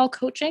goal while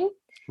coaching.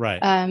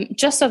 Right.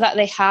 Just so that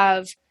they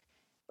have,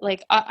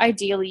 like,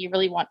 ideally, you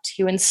really want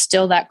to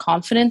instill that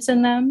confidence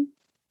in them,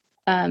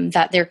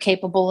 that they're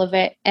capable of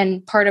it.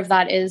 And part of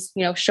that is,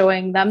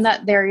 showing them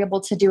that they're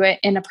able to do it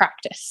in a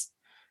practice.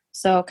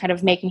 So kind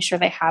of making sure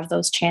they have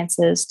those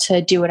chances to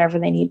do whatever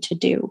they need to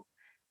do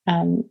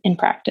in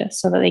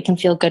practice so that they can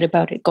feel good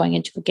about it going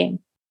into a game.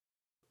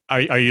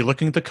 Are you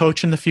looking to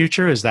coach in the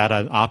future? Is that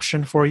an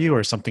option for you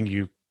or something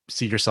you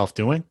see yourself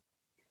doing?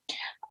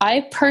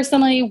 I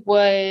personally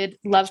would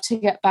love to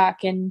get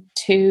back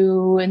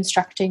into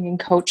instructing and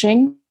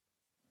coaching.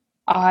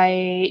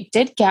 I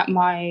did get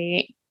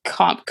my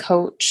comp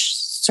coach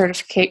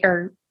certificate,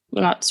 or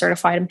not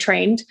certified, I'm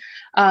trained,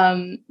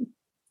 a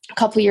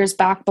couple years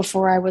back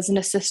before I was an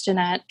assistant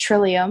at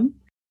Trillium.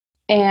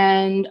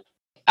 And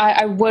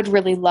I would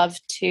really love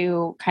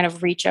to kind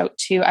of reach out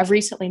to, I've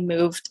recently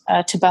moved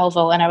to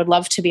Belleville, and I would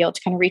love to be able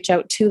to kind of reach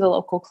out to the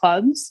local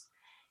clubs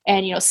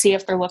and, see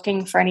if they're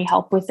looking for any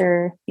help with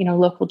their,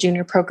 local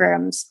junior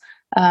programs.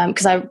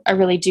 Because I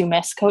really do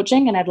miss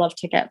coaching, and I'd love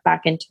to get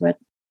back into it.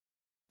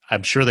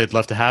 I'm sure they'd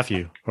love to have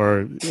you,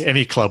 or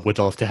any club would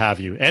love to have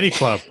you. Any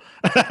club.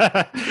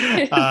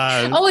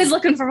 Always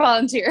looking for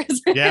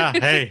volunteers. Yeah.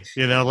 Hey,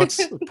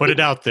 let's put it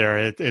out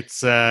there.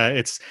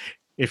 It's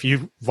if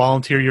you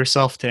volunteer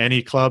yourself to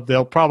any club,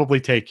 they'll probably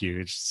take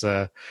you.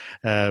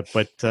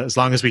 But as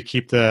long as we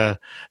keep the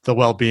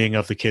well-being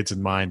of the kids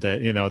in mind,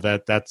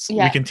 that's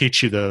Yeah. we can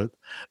teach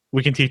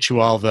you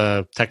all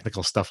the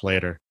technical stuff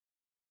later.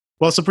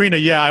 Well, Sabrina,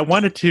 I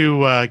wanted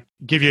to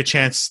give you a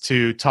chance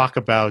to talk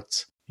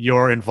about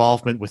your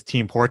involvement with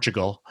Team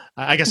Portugal.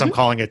 I guess I'm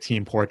calling it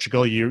Team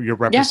Portugal. You're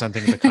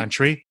representing the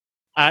country.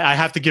 I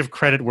have to give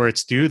credit where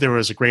it's due. There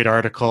was a great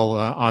article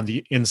on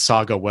the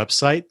InSaga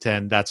website,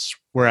 and that's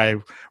where I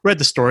read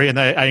the story. And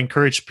I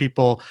encourage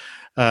people,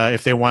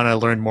 if they want to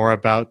learn more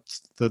about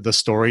the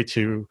story,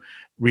 to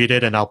read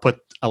it. And I'll put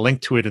a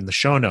link to it in the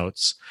show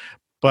notes.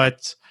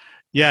 But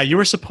you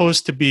were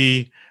supposed to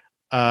be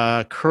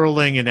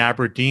curling in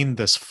Aberdeen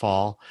this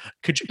fall.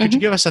 Could you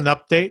give us an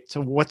update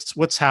to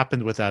what's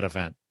happened with that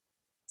event?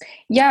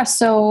 Yeah,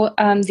 so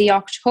the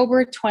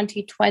October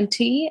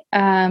 2020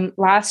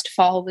 last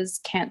fall was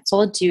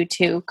canceled due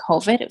to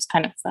COVID. It was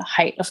kind of the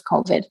height of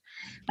COVID.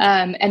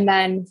 And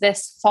then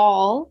this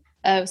fall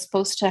was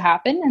supposed to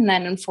happen. And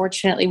then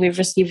unfortunately, we've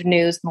received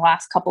news in the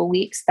last couple of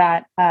weeks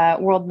that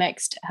World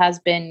Mixed has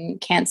been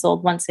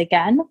canceled once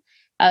again.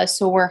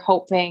 So we're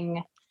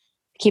hoping,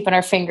 keeping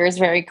our fingers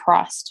very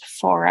crossed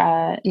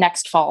for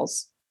next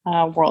fall's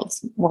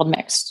World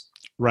Mixed.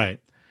 Right.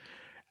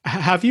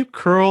 Have you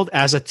curled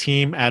as a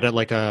team at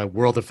a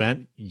world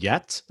event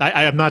yet?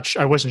 I'm not.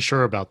 I wasn't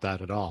sure about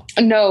that at all.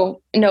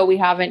 No, we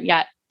haven't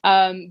yet.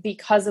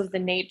 Because of the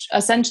nature,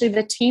 essentially,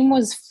 the team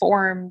was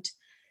formed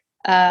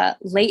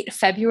late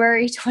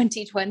February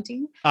 2020.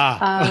 Which,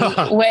 wow.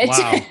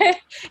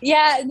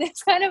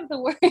 It's kind of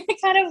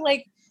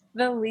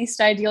the least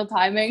ideal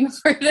timing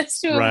for this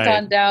to have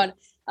gone down.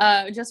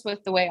 Just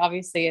with the way,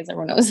 obviously, as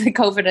everyone knows,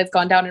 COVID has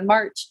gone down in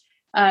March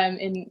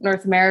in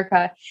North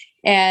America.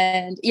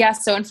 And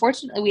so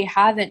unfortunately we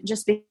haven't,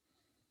 just because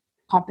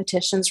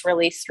competitions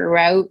really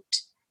throughout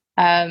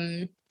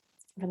really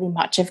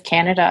much of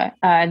Canada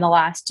in the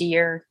last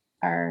year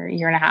or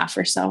year and a half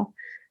or so.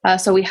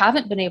 So we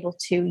haven't been able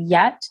to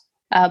yet,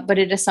 but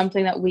it is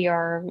something that we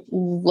are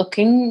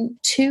looking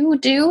to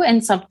do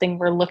and something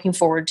we're looking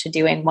forward to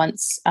doing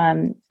once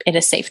it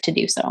is safe to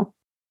do so.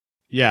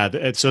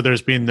 Yeah. So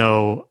there's been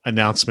no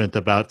announcement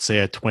about, say,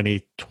 a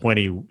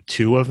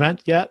 2022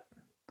 event yet?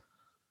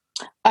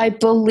 I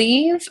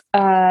believe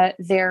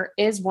there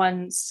is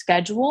one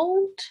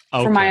scheduled,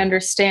 from my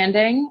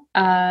understanding.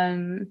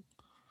 But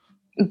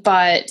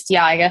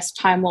I guess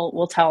time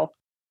will tell.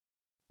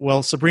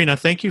 Well, Sabrina,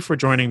 thank you for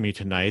joining me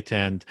tonight.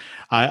 And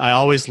I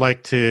always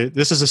like to,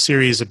 this is a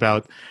series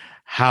about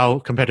how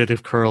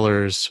competitive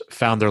curlers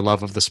found their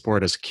love of the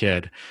sport as a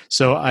kid.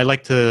 So I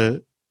like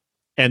to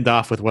end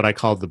off with what I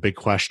call the big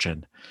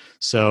question.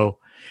 So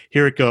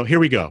here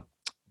we go.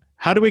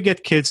 How do we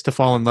get kids to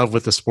fall in love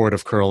with the sport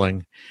of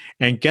curling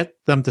and get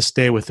them to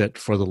stay with it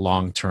for the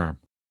long term?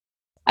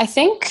 I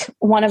think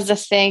one of the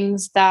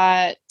things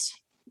that,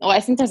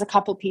 I think there's a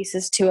couple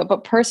pieces to it,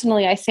 but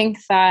personally, I think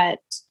that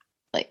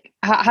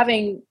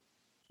having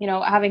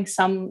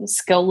some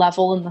skill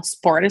level in the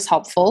sport is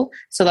helpful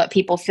so that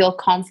people feel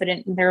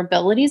confident in their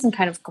abilities and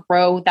kind of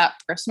grow that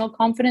personal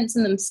confidence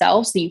in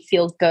themselves so you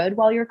feel good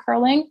while you're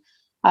curling.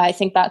 I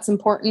think that's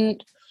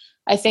important.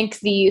 I think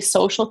the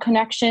social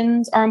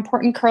connections are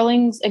important.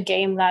 Curling's a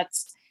game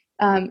that's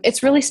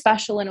it's really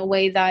special in a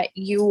way that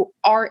you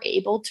are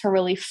able to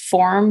really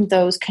form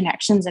those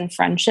connections and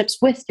friendships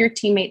with your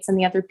teammates and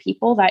the other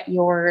people that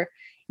you're,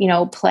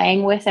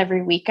 playing with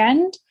every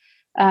weekend.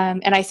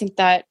 And I think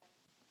that,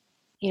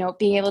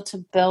 being able to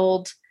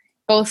build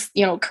both,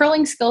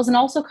 curling skills and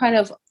also kind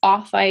of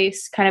off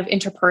ice, kind of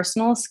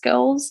interpersonal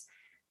skills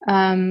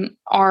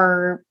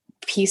are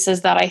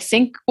pieces that I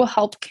think will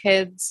help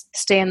kids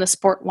stay in the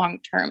sport long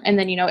term. And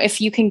then, if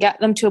you can get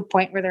them to a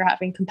point where they're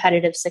having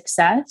competitive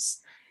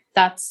success,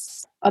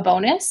 that's a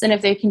bonus. And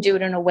if they can do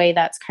it in a way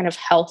that's kind of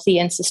healthy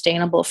and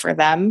sustainable for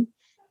them,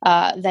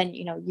 then,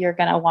 you're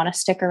going to want to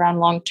stick around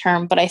long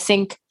term. But I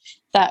think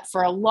that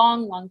for a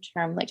long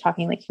term, like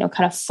talking like,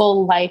 kind of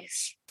full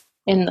life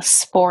in the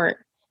sport,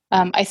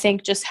 I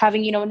think just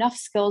having, enough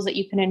skills that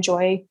you can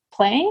enjoy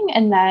playing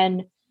and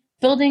then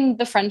building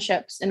the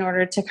friendships in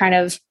order to kind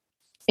of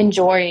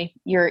enjoy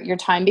your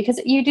time, because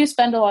you do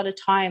spend a lot of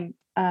time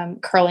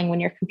curling when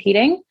you're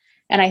competing.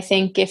 And I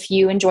think if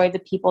you enjoy the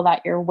people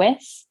that you're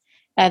with,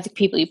 the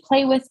people you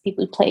play with,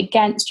 people you play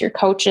against, your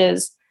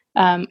coaches,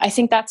 I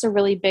think that's a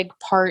really big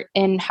part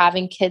in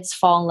having kids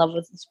fall in love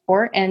with the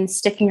sport and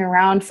sticking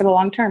around for the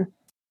long term.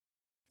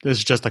 This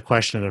is just a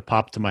question that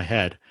popped to my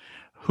head.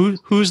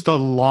 Who's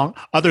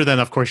other than,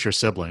 of course, your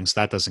siblings,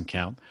 that doesn't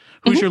count.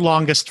 Who's your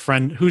longest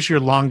friend? Who's your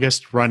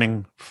longest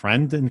running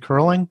friend in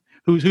curling?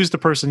 Who's the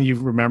person you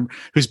remember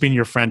who's been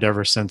your friend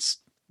ever since,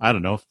 I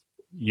don't know,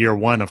 year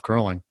one of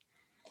curling?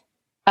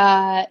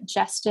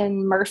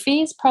 Justin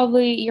Murphy's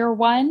probably year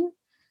one.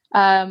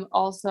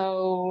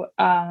 Also,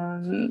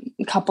 a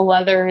couple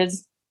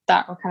others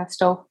that we're kind of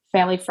still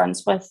family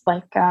friends with,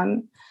 like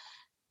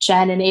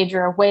Jen and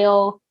Adria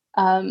Whale.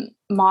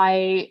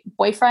 My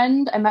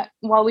boyfriend I met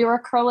while we were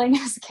curling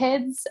as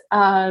kids.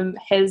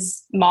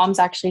 His mom's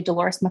actually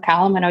Dolores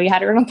McCallum. I know you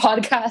had her on a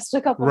podcast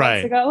a couple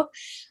months ago.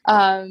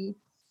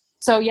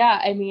 So yeah,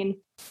 I mean,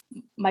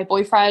 my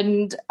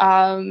boyfriend,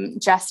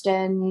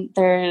 Justin,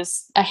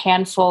 there's a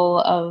handful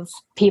of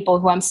people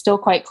who I'm still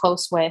quite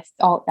close with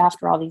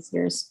after all these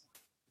years.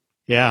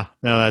 Yeah,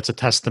 no, that's a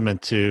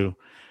testament to,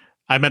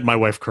 I met my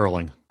wife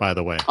curling, by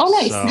the way. Oh,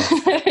 nice. So,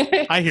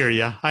 I hear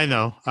you. I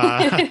know.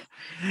 And,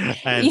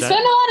 you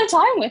spend a lot of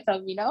time with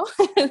them,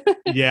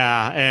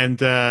 Yeah. And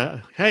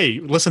hey,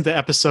 listen to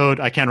episode,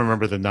 I can't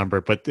remember the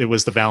number, but it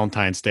was the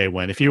Valentine's Day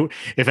one. If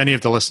any of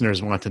the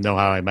listeners want to know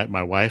how I met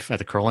my wife at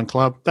the curling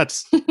club,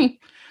 that's,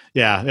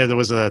 yeah, it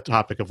was a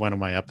topic of one of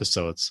my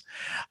episodes.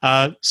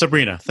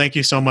 Sabrina, thank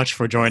you so much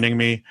for joining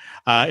me.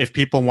 If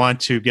people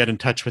want to get in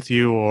touch with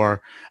you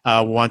or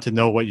want to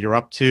know what you're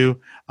up to,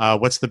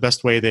 what's the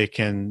best way they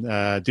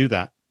can do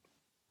that?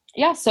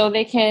 Yeah, so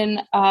they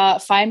can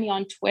find me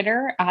on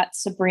Twitter at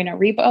Sabrina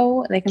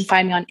Rebo. They can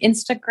find me on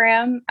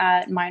Instagram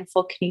at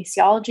Mindful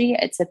Kinesiology.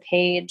 It's a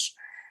page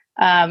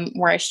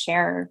where I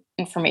share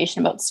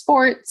information about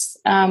sports.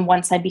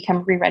 Once I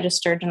become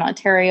re-registered in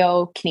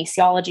Ontario,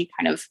 kinesiology,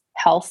 kind of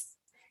health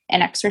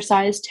and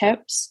exercise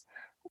tips.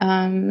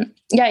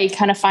 Yeah, you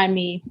kind of find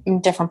me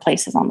in different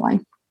places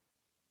online.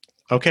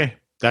 Okay,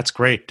 that's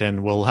great.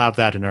 And we'll have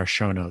that in our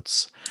show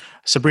notes.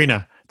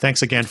 Sabrina,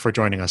 thanks again for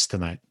joining us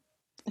tonight.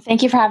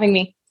 Thank you for having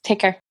me. Take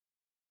care.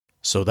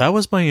 So that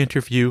was my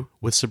interview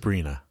with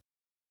Sabrina.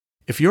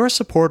 If you're a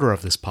supporter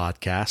of this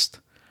podcast,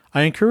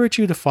 I encourage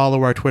you to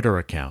follow our Twitter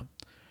account,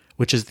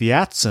 which is the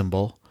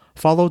 @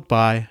 followed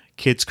by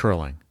Kids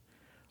Curling.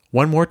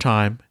 One more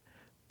time,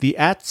 the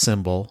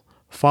 @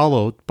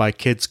 followed by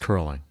Kids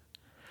Curling.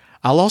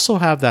 I'll also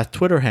have that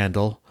Twitter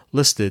handle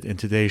listed in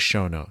today's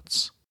show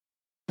notes.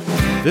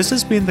 This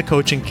has been the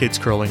Coaching Kids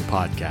Curling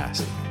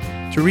podcast.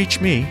 To reach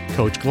me,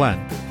 Coach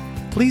Glenn,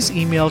 please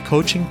email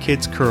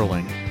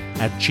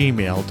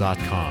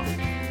coachingkidscurling@gmail.com.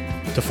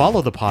 To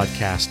follow the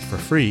podcast for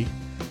free,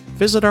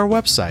 visit our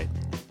website,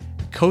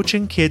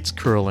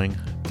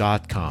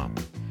 coachingkidscurling.com.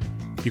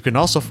 You can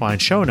also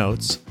find show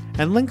notes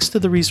and links to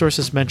the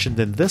resources mentioned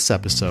in this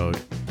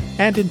episode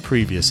and in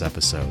previous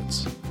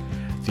episodes.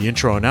 The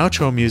intro and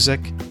outro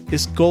music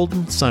is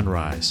Golden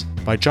Sunrise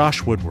by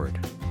Josh Woodward.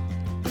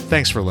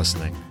 Thanks for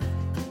listening.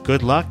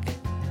 Good luck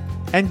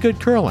and good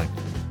curling.